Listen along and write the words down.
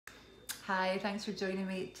Hi, thanks for joining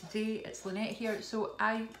me today. It's Lynette here. So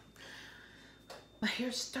my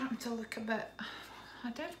hair's starting to look a bit,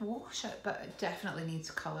 I did wash it, but it definitely needs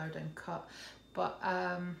coloured and cut. But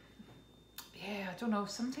yeah, I don't know,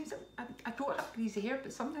 sometimes I don't have greasy hair,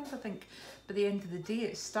 but sometimes I think by the end of the day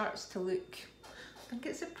it starts to look, I think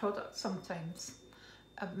it's the product sometimes.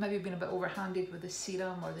 I've maybe been a bit overhanded with the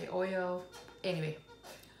serum or the oil. Anyway,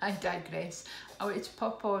 I digress. I wanted to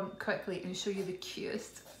pop on quickly and show you the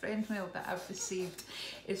cutest friend mail that I've received.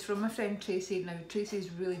 It's from my friend Tracey. Now, Tracey's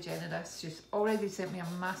really generous. She's already sent me a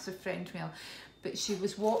massive friend mail, but she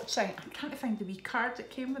was watching, I'm trying to find the wee card that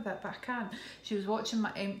came with it, but I can't. She was watching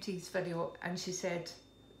my empties video and she said,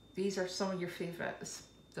 these are some of your favourites.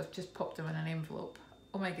 I've just popped them in an envelope.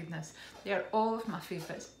 Oh my goodness, they are all of my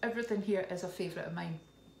favourites. Everything here is a favourite of mine.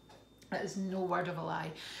 That is no word of a lie,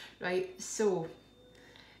 right? So,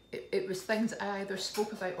 it was things I either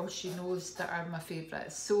spoke about or she knows that are my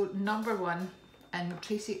favourites. So number one, and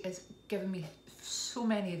Tracey is giving me so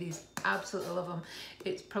many of these, absolutely love them.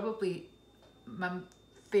 It's probably my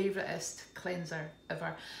favouriteest cleanser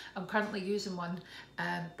ever. I'm currently using one,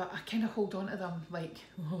 but I kind of hold on to them like,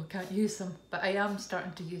 oh, I can't use them, but I am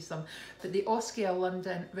starting to use them. But the Oskia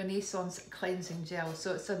London Renaissance Cleansing Gel.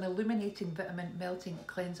 So it's an illuminating vitamin melting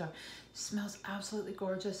cleanser. Smells absolutely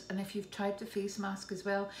gorgeous, and if you've tried the face mask as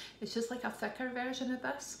well, it's just like a thicker version of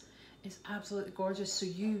this. It's absolutely gorgeous. So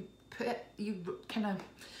you put it, you kind of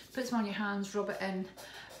put some on your hands, rub it in,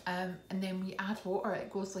 and then when you add water,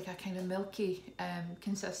 it goes like a kind of milky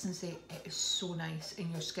consistency. It is so nice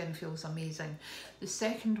and your skin feels amazing. The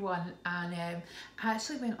second one, and I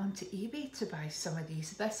actually went onto eBay to buy some of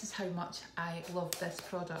these. This is how much I love this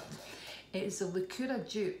product. It is a Lacura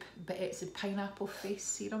dupe, but it's a pineapple face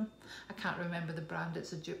serum. I can't remember the brand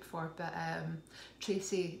it's a dupe for, but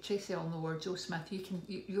Tracey will know, or Joe Smith,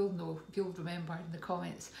 you'll know, you'll remember in the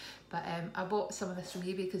comments. But I bought some of this from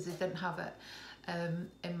eBay because they didn't have it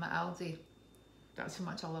in my Aldi. That's how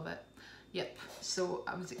much I love it. Yep, so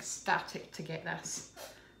I was ecstatic to get this.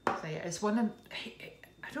 So yeah, it's one of,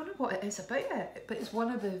 I don't know what it is about it, but it's one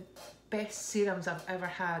of the best serums I've ever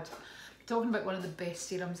had. Talking about one of the best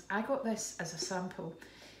serums, I got this as a sample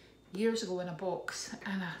years ago in a box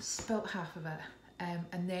and I spilt half of it,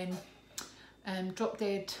 and then Drop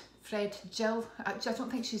Dead Fred Jill, I don't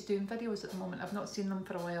think she's doing videos at the moment, I've not seen them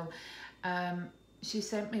for a while. She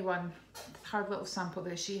sent me one, her little sample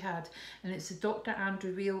that she had, and it's a Dr.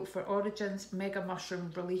 Andrew Weil for Origins Mega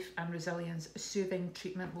Mushroom Relief and Resilience Soothing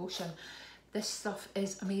Treatment Lotion. This stuff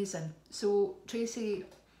is amazing. So Tracey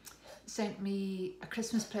sent me a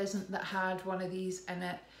Christmas present that had one of these in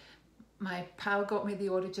it. My pal got me the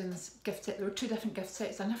Origins gift set. There were two different gift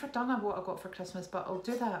sets. I never done what I got for Christmas, but I'll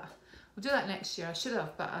do that. I'll do that next year. I should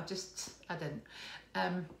have, but I didn't.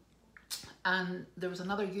 And there was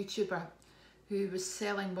another YouTuber who was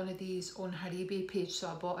selling one of these on her eBay page, so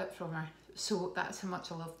I bought it from her. So that's how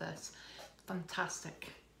much I love this. Fantastic.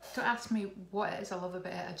 Don't ask me what it is I love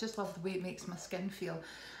about it. I just love the way it makes my skin feel.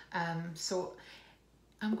 So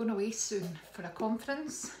I'm going away soon for a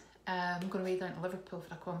conference. I'm going away down to Liverpool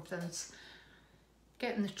for a conference.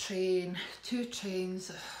 Getting the train, 2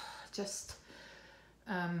 trains, just,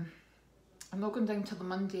 I'm not going down till the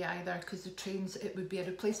Monday either because the trains, it would be a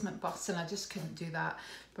replacement bus and I just couldn't do that.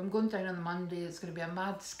 But I'm going down on the Monday, it's going to be a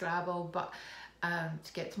mad scrabble, but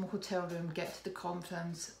to get to my hotel room, get to the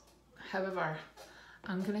conference. However,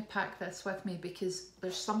 I'm going to pack this with me because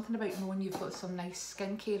there's something about knowing you've got some nice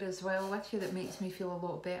skincare as well with you that makes me feel a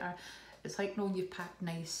lot better. It's like knowing you've packed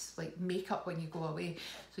nice like makeup when you go away.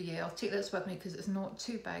 So yeah, I'll take this with me because it's not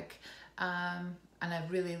too big, and it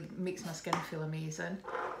really makes my skin feel amazing.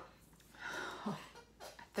 I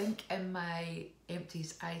think in my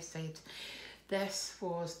empties I said this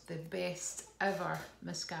was the best ever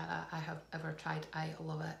mascara I have ever tried. I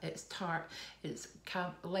love it. It's tart, it's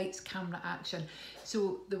lights camera action.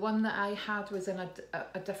 So the one that I had was in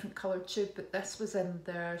a different coloured tube, but this was in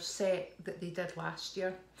their set that they did last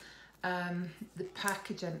year. The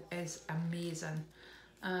packaging is amazing.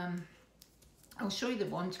 I'll show you the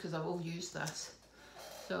wand because I will use this.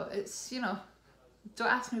 So it's, you know, don't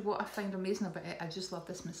ask me what I find amazing about it. I just love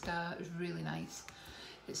this mascara. It's really nice.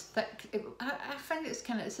 It's thick. I find it's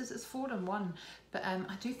kind of, it says it's 4 in 1, but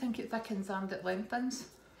I do think it thickens and it lengthens,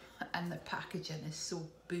 and the packaging is so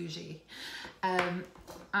bougie.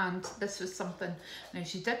 And this was something, now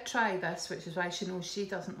she did try this, which is why she knows she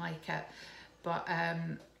doesn't like it, but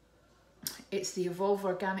it's the Evolve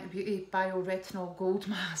Organic Beauty Bioretinol Gold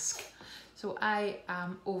Mask. So I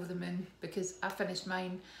am over the moon because I finished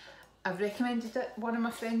mine. I've recommended it. One of my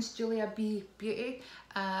friends, Julia B Beauty,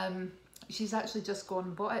 she's actually just gone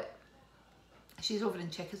and bought it. she's over in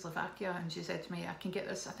Czechoslovakia, and she said to me, I can get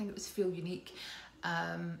this, I think it was Feel Unique,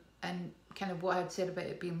 and kind of what I had said about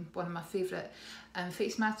it being one of my favourite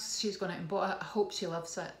face masks. She's gone out and bought it. I hope she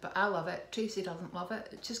loves it, but I love it. Tracey doesn't love it.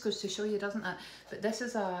 It just goes to show you, doesn't it? But this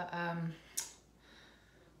is a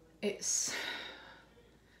it's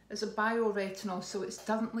a bioretinol, so it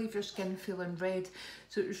doesn't leave your skin feeling red.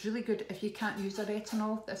 So it's really good if you can't use a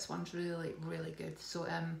retinol. This one's really, really good. So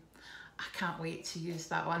I can't wait to use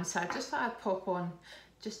that one. So I just thought I'd pop on.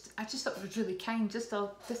 I just thought it was really kind. Just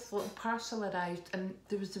this little parcel arrived, and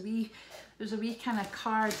there was a wee kind of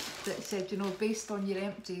card that said, you know, based on your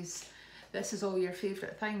empties, this is all your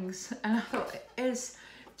favourite things. And I thought it is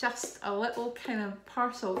just a little kind of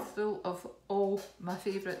parcel full of all my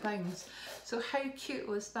favourite things. So how cute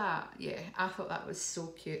was that? Yeah, I thought that was so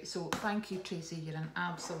cute. So thank you, Tracey, you're an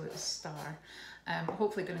absolute star.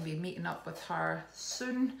 Hopefully going to be meeting up with her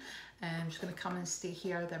soon. She's going to come and stay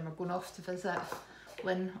here, then we're going off to visit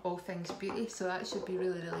Lynn, All Things Beauty, so that should be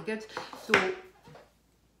really, really good. So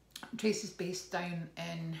Tracey's based down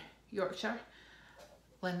in Yorkshire.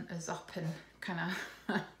 Lynn is up in kind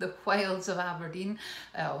of the wilds of Aberdeen,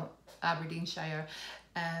 Aberdeenshire.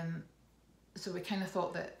 So we kind of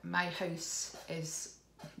thought that my house is,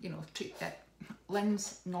 you know,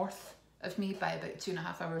 Lynn's north of me by about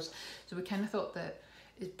 2.5 hours. So we kind of thought that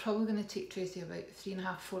it's probably going to take Tracey about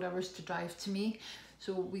 3.5, 4 hours to drive to me.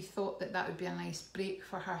 So we thought that that would be a nice break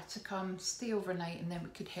for her to come, stay overnight, and then we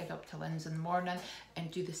could head up to Lynn's in the morning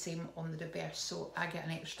and do the same on the reverse. So I get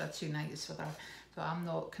an extra 2 nights with her. So I'm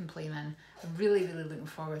not complaining. I'm really, really looking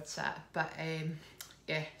forward to that. But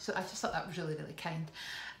yeah, so I just thought that was really, really kind.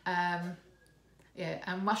 Yeah,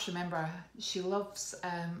 and must remember, she loves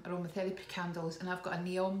aromatherapy candles, and I've got a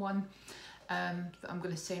neon one that I'm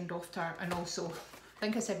going to send off to her. And also, I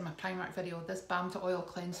think I said in my Primark video, this balm to oil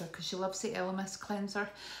cleanser, because she loves the Elemis cleanser,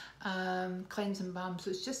 cleansing balm.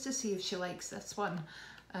 So it's just to see if she likes this one,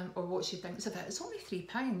 or what she thinks of it. It's only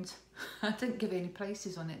 £3. I didn't give any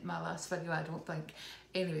prices on it in my last video, I don't think.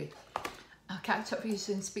 Anyway, I'll catch up with you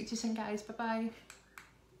soon. Speak to you soon, guys. Bye bye.